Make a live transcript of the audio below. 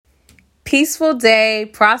Peaceful day,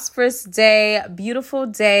 prosperous day, beautiful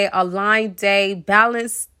day, aligned day,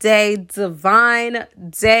 balanced day, divine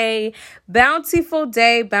day,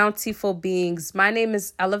 bountiful beings. My name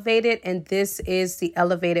is Elevated, and this is the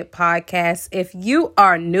Elevated Podcast. If you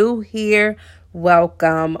are new here,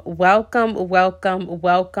 welcome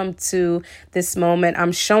to this moment.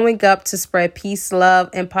 I'm showing up to spread peace, love,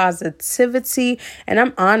 and positivity, and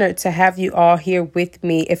I'm honored to have you all here with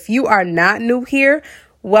me. If you are not new here,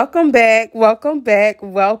 welcome back.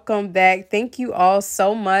 Thank you all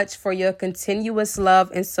so much for your continuous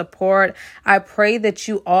love and support. I pray that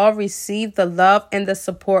you all receive the love and the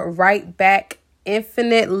support right back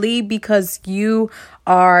infinitely because you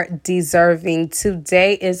are deserving.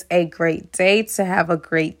 Today is a great day to have a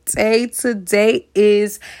great day. Today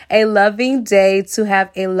is a loving day to have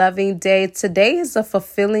a loving day. Today is a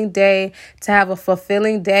fulfilling day to have a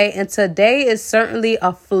fulfilling day. And today is certainly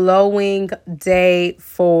a flowing day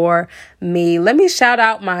for me. Let me shout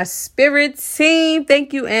out my spirit team.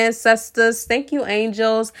 Thank you, ancestors. Thank you,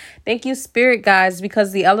 angels. Thank you, spirit guides,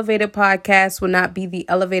 because the Elevated Podcast would not be the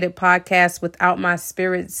Elevated Podcast without my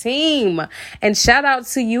spirit team. And shout out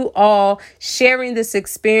to you all sharing this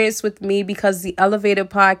experience with me, because the Elevated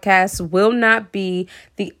Podcast will not be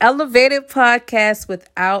the Elevated Podcast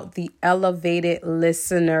without the elevated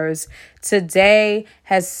listeners. Today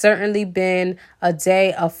has certainly been a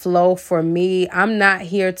day of flow for me. I'm not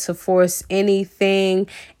here to force anything.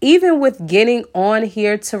 Even with getting on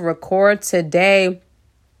here to record today,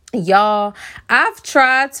 y'all, I've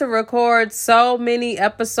tried to record so many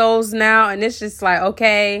episodes now, and it's just like,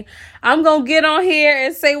 okay, I'm going to get on here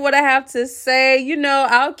and say what I have to say. You know,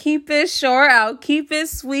 I'll keep it short, I'll keep it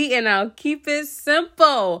sweet, and I'll keep it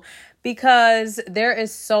simple, because there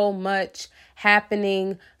is so much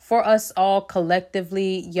happening for us all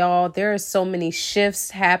collectively, y'all. There are so many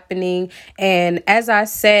shifts happening, and as I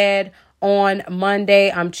said on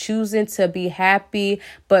Monday, I'm choosing to be happy.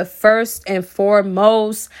 But first and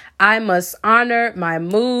foremost, I must honor my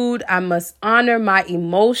mood. I must honor my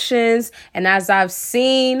emotions. And as I've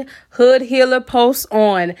seen Hood Healer posts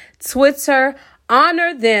on Twitter,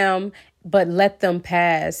 honor them, but let them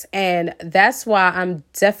pass. And that's why I'm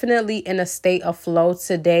definitely in a state of flow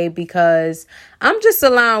today, because I'm just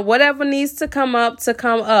allowing whatever needs to come up.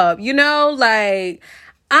 You know, like,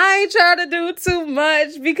 I ain't trying to do too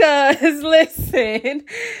much, because listen,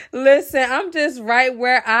 I'm just right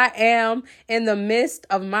where I am in the midst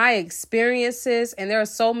of my experiences, and there are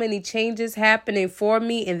so many changes happening for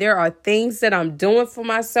me, and there are things that I'm doing for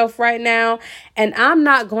myself right now, and I'm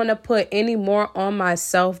not going to put any more on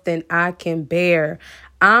myself than I can bear.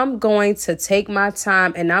 I'm going to take my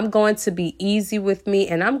time, and I'm going to be easy with me,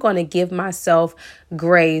 and I'm going to give myself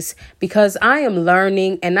grace, because I am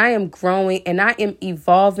learning and I am growing and I am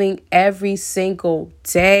evolving every single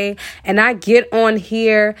day. And I get on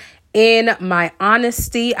here in my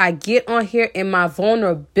honesty. I get on here in my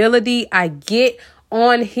vulnerability. I get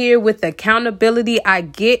on here with accountability. I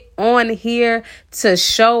get on here to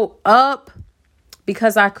show up,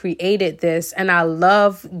 because I created this and I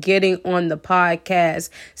love getting on the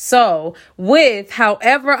podcast. So with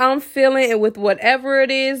however I'm feeling and with whatever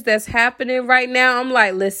it is that's happening right now, I'm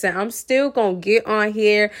like, listen, I'm still going to get on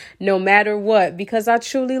here no matter what, because I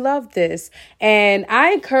truly love this. And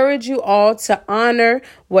I encourage you all to honor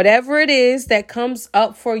whatever it is that comes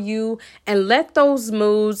up for you, and let those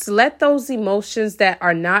moods, let those emotions that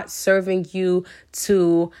are not serving you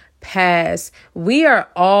to pass. We are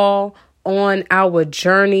all on our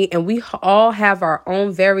journey, and we all have our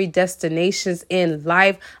own very destinations in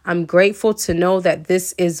life. I'm grateful to know that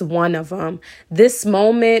this is one of them. This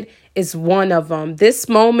moment is one of them. This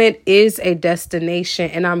moment is a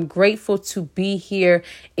destination, and I'm grateful to be here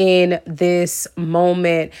in this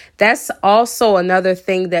moment. That's also another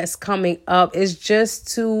thing that's coming up, is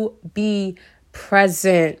just to be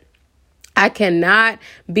present. I cannot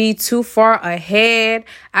be too far ahead.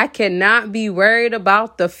 I cannot be worried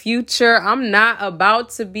about the future. I'm not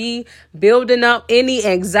about to be building up any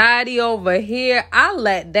anxiety over here. I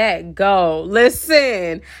let that go.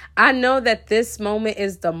 Listen, I know that this moment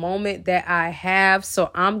is the moment that I have, so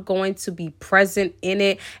I'm going to be present in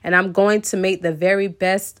it, and I'm going to make the very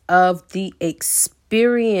best of the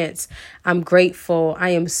experience. I'm grateful.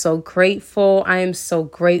 I am so grateful. I am so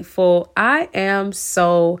grateful. I am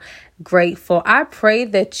so grateful. I pray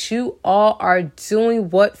that you all are doing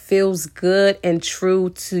what feels good and true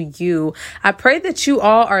to you. I pray that you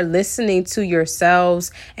all are listening to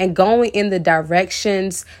yourselves and going in the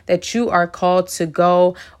directions that you are called to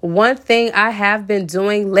go. One thing I have been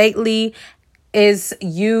doing lately is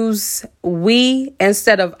use we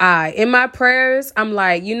instead of I. In my prayers, I'm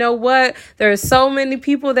like, you know what? There are so many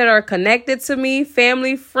people that are connected to me,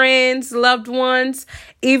 family, friends, loved ones,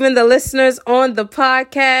 even the listeners on the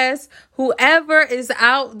podcast, whoever is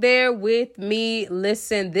out there with me.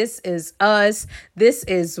 Listen, this is us. This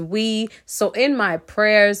is we. So in my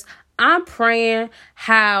prayers, I'm praying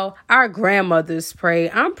how our grandmothers pray.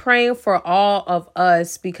 I'm praying for all of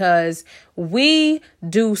us because we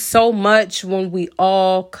do so much when we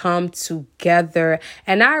all come together.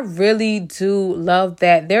 And I really do love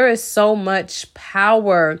that. There is so much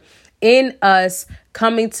power in us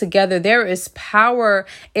coming together. There is power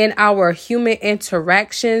in our human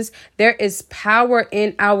interactions. There is power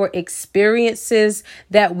in our experiences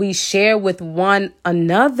that we share with one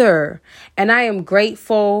another. And I am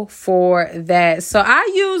grateful for that. So I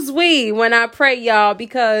use we when I pray, y'all,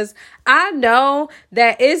 because I know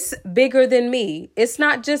that it's bigger than me. It's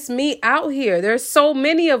not just me out here. There's so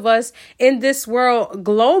many of us in this world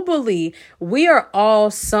globally. We are all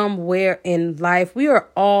somewhere in life. We are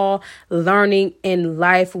all learning in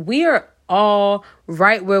life. We are all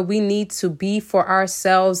right where we need to be for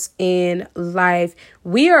ourselves in life.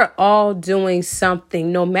 We are all doing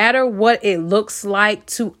something, no matter what it looks like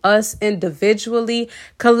to us individually.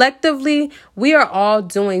 Collectively, we are all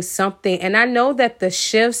doing something. And I know that the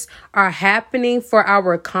shifts are happening for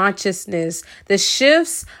our consciousness. The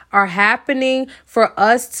shifts are happening for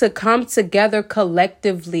us to come together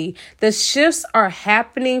collectively. The shifts are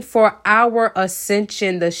happening for our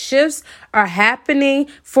ascension. The shifts are happening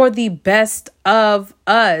for the best of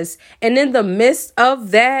us. And in the midst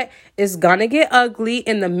of that, it's gonna get ugly.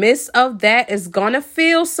 In the midst of that, it's gonna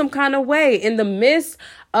feel some kind of way. In the midst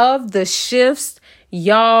of the shifts,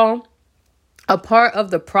 y'all, a part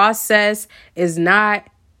of the process is not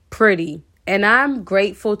pretty. And I'm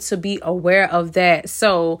grateful to be aware of that.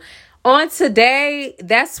 So on today,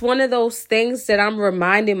 that's one of those things that I'm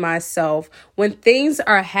reminding myself. When things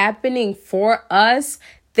are happening for us,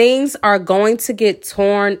 things are going to get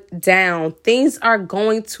torn down. Things are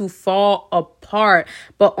going to fall apart.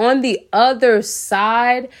 But on the other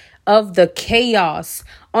side of the chaos,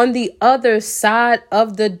 on the other side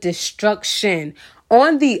of the destruction,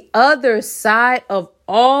 on the other side of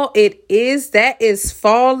all it is that is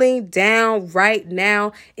falling down right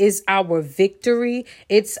now is our victory.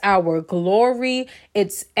 It's our glory.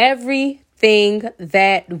 It's everything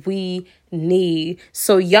that we need.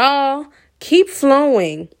 So y'all, keep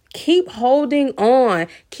flowing, keep holding on,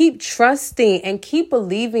 keep trusting, and keep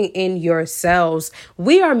believing in yourselves.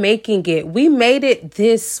 We are making it. We made it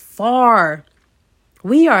this far.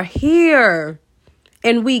 We are here,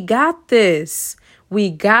 and we got this. We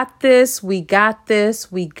got this. We got this.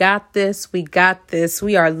 We got this. We got this.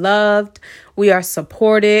 We are loved. We are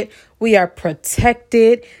supported. We are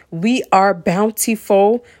protected. We are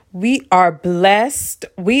bountiful. We are blessed.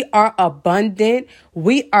 We are abundant.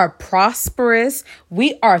 We are prosperous.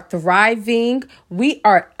 We are thriving. We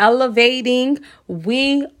are elevating.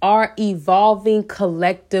 We are evolving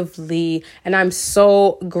collectively. And I'm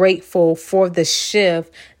so grateful for the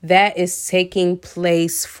shift that is taking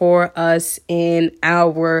place for us in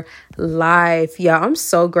our life. Yeah, I'm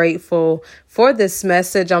so grateful for this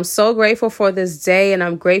message. I'm so grateful for this day, and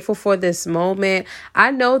I'm grateful for this moment.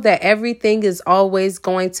 I know that everything is always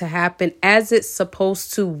going to happen as it's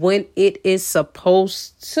supposed to, when it is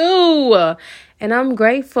supposed to. And I'm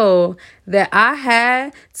grateful that I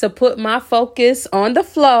had to put my focus on the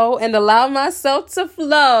flow and allow myself to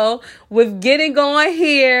flow with getting on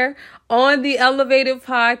here on the Elevated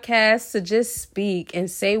Podcast to just speak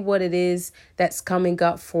and say what it is that's coming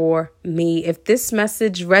up for me. If this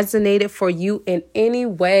message resonated for you in any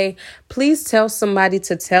way, please tell somebody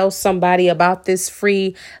to tell somebody about this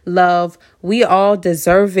free love. We all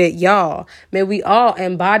deserve it, y'all. May we all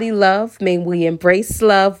embody love. May we embrace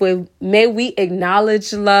love. May we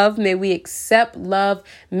acknowledge love. May we accept love.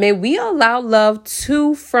 May we allow love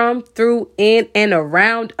to, from, through, in, and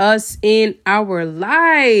around us in our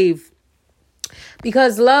life.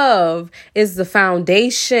 Because love is the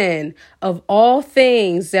foundation of all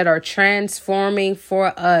things that are transforming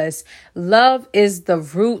for us. Love is the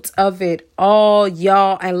root of it all,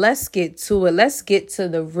 y'all. And let's get to it. Let's get to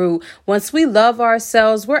the root. Once we love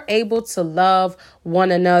ourselves, we're able to love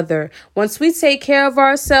one another. Once we take care of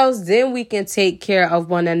ourselves, then we can take care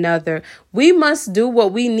of one another. We must do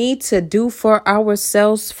what we need to do for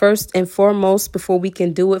ourselves first and foremost before we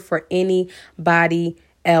can do it for anybody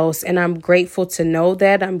else. And I'm grateful to know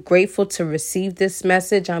that. I'm grateful to receive this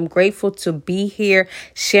message. I'm grateful to be here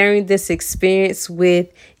sharing this experience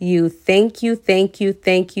with you. Thank you, thank you,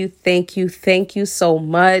 thank you, thank you, thank you so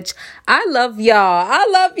much. I love y'all. I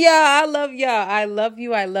love y'all. I love y'all. I love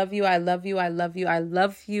you. I love you. I love you. I love you. I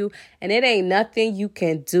love you. And it ain't nothing you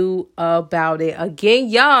can do about it. Again,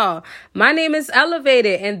 y'all, my name is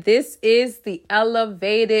Elevated, and this is the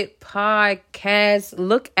Elevated Podcast.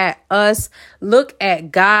 Look at us. Look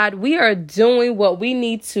at God. We are doing what we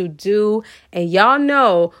need to do. And y'all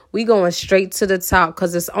know we going straight to the top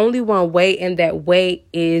because there's only one way, and that way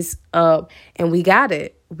is up. And we got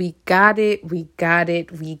it. We got it. We got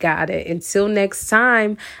it. We got it. Until next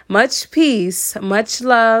time, much peace, much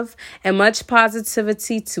love, and much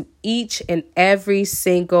positivity to each and every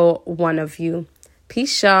single one of you.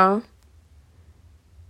 Peace, y'all.